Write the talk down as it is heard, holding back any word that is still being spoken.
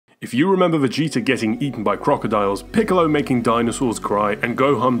If you remember Vegeta getting eaten by crocodiles, Piccolo making dinosaurs cry, and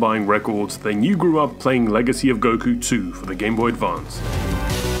Gohan buying records, then you grew up playing Legacy of Goku 2 for the Game Boy Advance.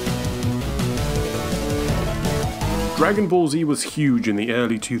 Dragon Ball Z was huge in the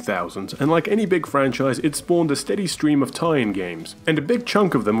early 2000s, and like any big franchise, it spawned a steady stream of tie-in games, and a big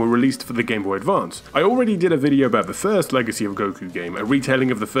chunk of them were released for the Game Boy Advance. I already did a video about the first Legacy of Goku game, a retelling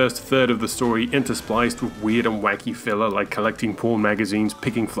of the first third of the story interspliced with weird and wacky filler like collecting porn magazines,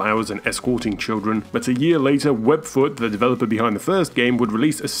 picking flowers, and escorting children, but a year later, Webfoot, the developer behind the first game, would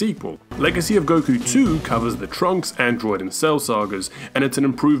release a sequel. Legacy of Goku 2 covers the Trunks, Android, and Cell sagas, and it's an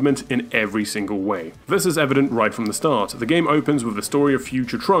improvement in every single way. This is evident right from the start. The game opens with the story of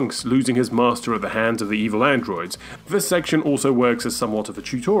future Trunks losing his master at the hands of the evil androids. This section also works as somewhat of a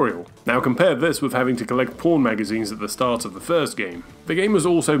tutorial. Now compare this with having to collect porn magazines at the start of the first game. The game is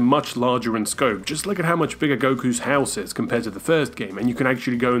also much larger in scope. Just look at how much bigger Goku's house is compared to the first game, and you can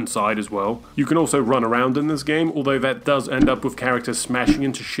actually go inside as well. You can also run around in this game, although that does end up with characters smashing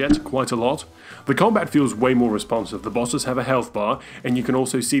into shit quite a lot. The combat feels way more responsive. The bosses have a health bar, and you can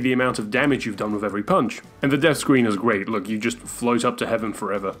also see the amount of damage you've done with every punch. And the death screen is great. Look, you just float up to heaven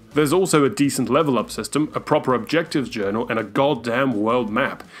forever. There's also a decent level up system, a proper objectives journal, and a goddamn world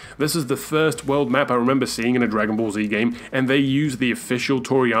map. This is the first world map I remember seeing in a Dragon Ball Z game, and they use the official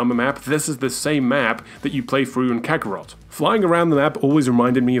Toriyama map. This is the same map that you play through in Kakarot. Flying around the map always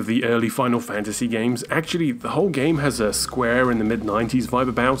reminded me of the early Final Fantasy games. Actually, the whole game has a Square in the mid-90s vibe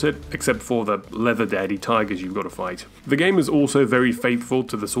about it, except for the leather daddy tigers you've got to fight. The game is also very faithful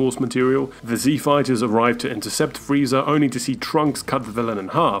to the source material. The Z-Fighters arrive to intercept Frieza, only to see Trunks cut the villain in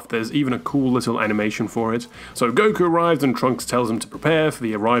half. There's even a cool little animation for it. So Goku arrives and Trunks tells him to prepare for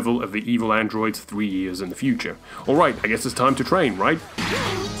the arrival of the evil androids 3 years in the future. Alright, I guess it's time to train, right?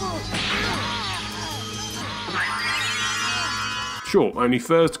 Sure, only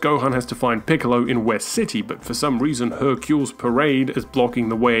first Gohan has to find Piccolo in West City, but for some reason Hercule's parade is blocking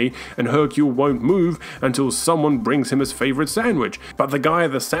the way, and Hercule won't move until someone brings him his favorite sandwich. But the guy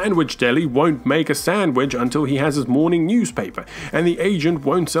at the sandwich deli won't make a sandwich until he has his morning newspaper, and the agent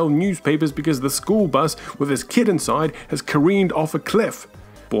won't sell newspapers because the school bus with his kid inside has careened off a cliff.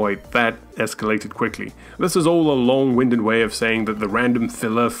 Boy, that escalated quickly. This is all a long-winded way of saying that the random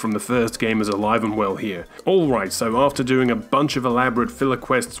filler from the first game is alive and well here. Alright, so after doing a bunch of elaborate filler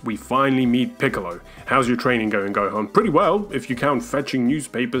quests, we finally meet Piccolo. How's your training going, Gohan? Pretty well, if you count fetching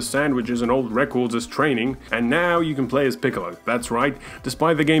newspapers, sandwiches, and old records as training. And now you can play as Piccolo. That's right.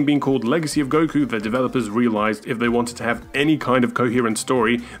 Despite the game being called Legacy of Goku, the developers realized if they wanted to have any kind of coherent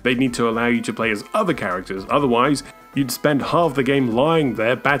story, they'd need to allow you to play as other characters. Otherwise, you'd spend half the game lying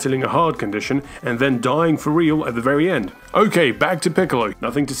there battling a heart condition and then dying for real at the very end. Okay, back to Piccolo.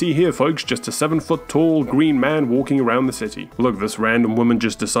 Nothing to see here, folks, just a 7-foot-tall green man walking around the city. Look, this random woman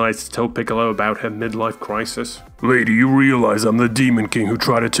just decides to tell Piccolo about her midlife crisis. Lady, you realize I'm the Demon King who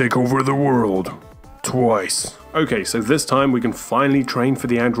tried to take over the world. Twice. Okay, so this time we can finally train for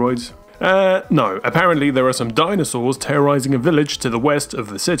the androids? No. Apparently there are some dinosaurs terrorizing a village to the west of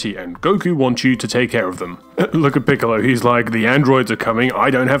the city, and Goku wants you to take care of them. Look at Piccolo, he's like, the androids are coming,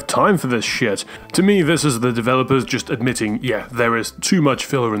 I don't have time for this shit. To me, this is the developers just admitting, yeah, there is too much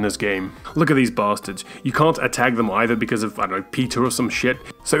filler in this game. Look at these bastards. You can't attack them either because of, I don't know, Peter or some shit,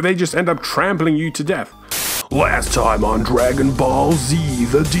 so they just end up trampling you to death. Last time on Dragon Ball Z,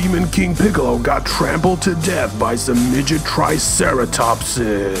 the Demon King Piccolo got trampled to death by some midget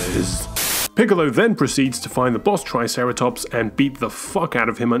triceratopses. Piccolo then proceeds to find the boss Triceratops and beat the fuck out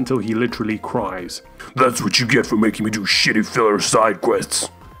of him until he literally cries. That's what you get for making me do shitty filler side quests.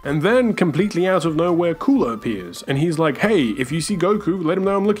 And then, completely out of nowhere, Cooler appears, and he's like, hey, if you see Goku, let him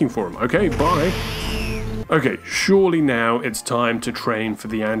know I'm looking for him, okay, bye. Okay, surely now it's time to train for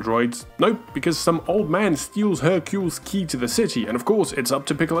the androids. Nope, because some old man steals Hercule's key to the city, and of course it's up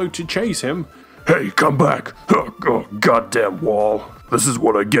to Piccolo to chase him. Hey, come back! Oh, goddamn wall. This is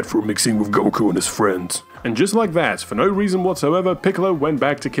what I get for mixing with Goku and his friends. And just like that, for no reason whatsoever, Piccolo went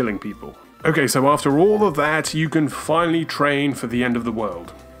back to killing people. Okay, so after all of that, you can finally train for the end of the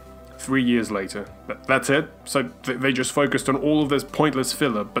world. 3 years later. That's it. So they just focused on all of this pointless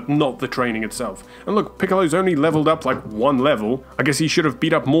filler, but not the training itself. And look, Piccolo's only leveled up like 1 level. I guess he should have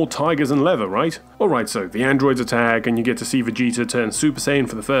beat up more tigers and leather, right? Alright, so the androids attack, and you get to see Vegeta turn Super Saiyan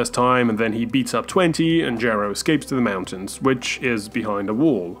for the first time, and then he beats up 20, and Jaro escapes to the mountains, which is behind a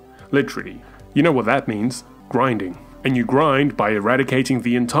wall. Literally. You know what that means? Grinding. And you grind by eradicating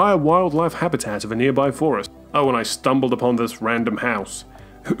the entire wildlife habitat of a nearby forest. Oh, and I stumbled upon this random house.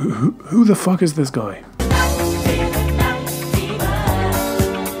 Who the fuck is this guy?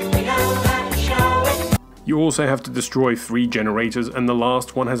 You also have to destroy 3 generators, and the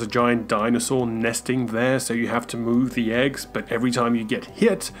last one has a giant dinosaur nesting there, so you have to move the eggs, but every time you get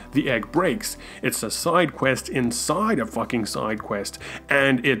hit, the egg breaks. It's a side quest inside a fucking side quest,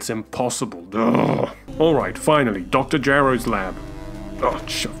 and it's impossible. Ugh. Alright, finally, Dr. Jarrow's lab. Oh,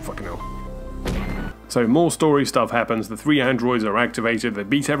 shit, fucking hell. So more story stuff happens, the 3 androids are activated, they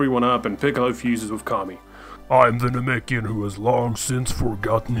beat everyone up, and Piccolo fuses with Kami. I'm the Namekian who has long since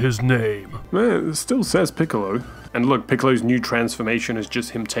forgotten his name. It still says Piccolo. And look, Piccolo's new transformation is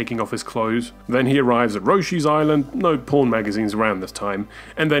just him taking off his clothes. Then he arrives at Roshi's island, no porn magazines around this time,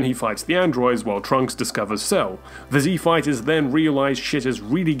 and then he fights the androids while Trunks discovers Cell. The Z-Fighters then realize shit is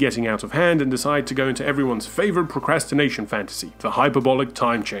really getting out of hand and decide to go into everyone's favorite procrastination fantasy, the hyperbolic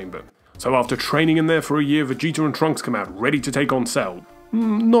time chamber. So after training in there for a year, Vegeta and Trunks come out ready to take on Cell.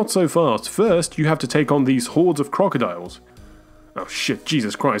 Not so fast. First, you have to take on these hordes of crocodiles. Oh shit,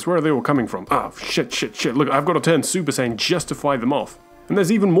 Jesus Christ, where are they all coming from? Ah, shit, look, I've got to turn Super Saiyan just to fight them off. And there's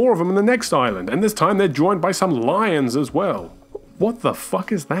even more of them in the next island, and this time they're joined by some lions as well. What the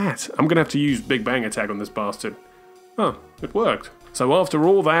fuck is that? I'm gonna have to use Big Bang Attack on this bastard. Oh, it worked. So after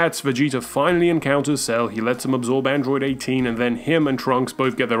all that, Vegeta finally encounters Cell, he lets him absorb Android 18, and then him and Trunks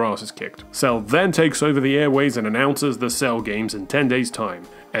both get their asses kicked. Cell then takes over the airways and announces the Cell games in 10 days time.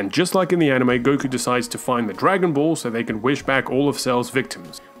 And just like in the anime, Goku decides to find the Dragon Ball so they can wish back all of Cell's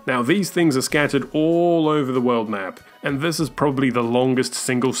victims. Now these things are scattered all over the world map, and this is probably the longest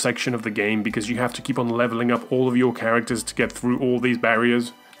single section of the game because you have to keep on leveling up all of your characters to get through all these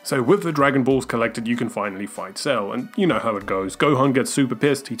barriers. So with the Dragon Balls collected, you can finally fight Cell, and you know how it goes. Gohan gets super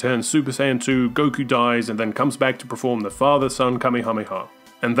pissed, he turns Super Saiyan 2, Goku dies, and then comes back to perform the father-son Kamehameha.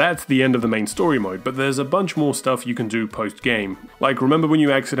 And that's the end of the main story mode, but there's a bunch more stuff you can do post-game. Like, remember when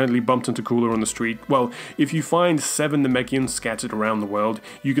you accidentally bumped into Cooler on the street? Well, if you find 7 Namekians scattered around the world,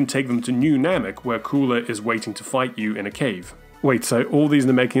 you can take them to New Namek, where Cooler is waiting to fight you in a cave. Wait, so all these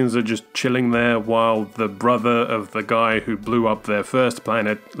Namekians are just chilling there while the brother of the guy who blew up their first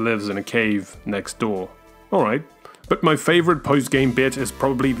planet lives in a cave next door? Alright. But my favourite post-game bit is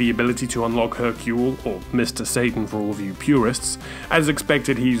probably the ability to unlock Hercule, or Mr. Satan for all of you purists. As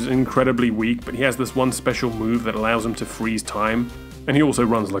expected, he's incredibly weak, but he has this one special move that allows him to freeze time. And he also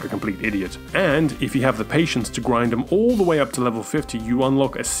runs like a complete idiot. And if you have the patience to grind him all the way up to level 50, you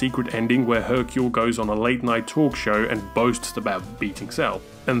unlock a secret ending where Hercule goes on a late night talk show and boasts about beating Cell.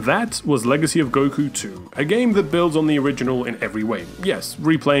 And that was Legacy of Goku 2, a game that builds on the original in every way. Yes,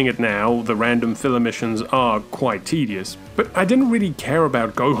 replaying it now, the random filler missions are quite tedious, but I didn't really care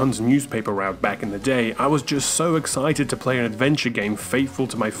about Gohan's newspaper route back in the day. I was just so excited to play an adventure game faithful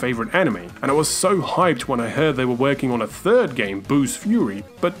to my favorite anime, and I was so hyped when I heard they were working on a third game, Boo's Fury,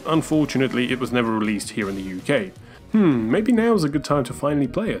 but unfortunately it was never released here in the UK. Maybe now is a good time to finally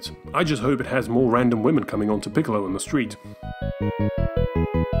play it. I just hope it has more random women coming onto Piccolo in the street.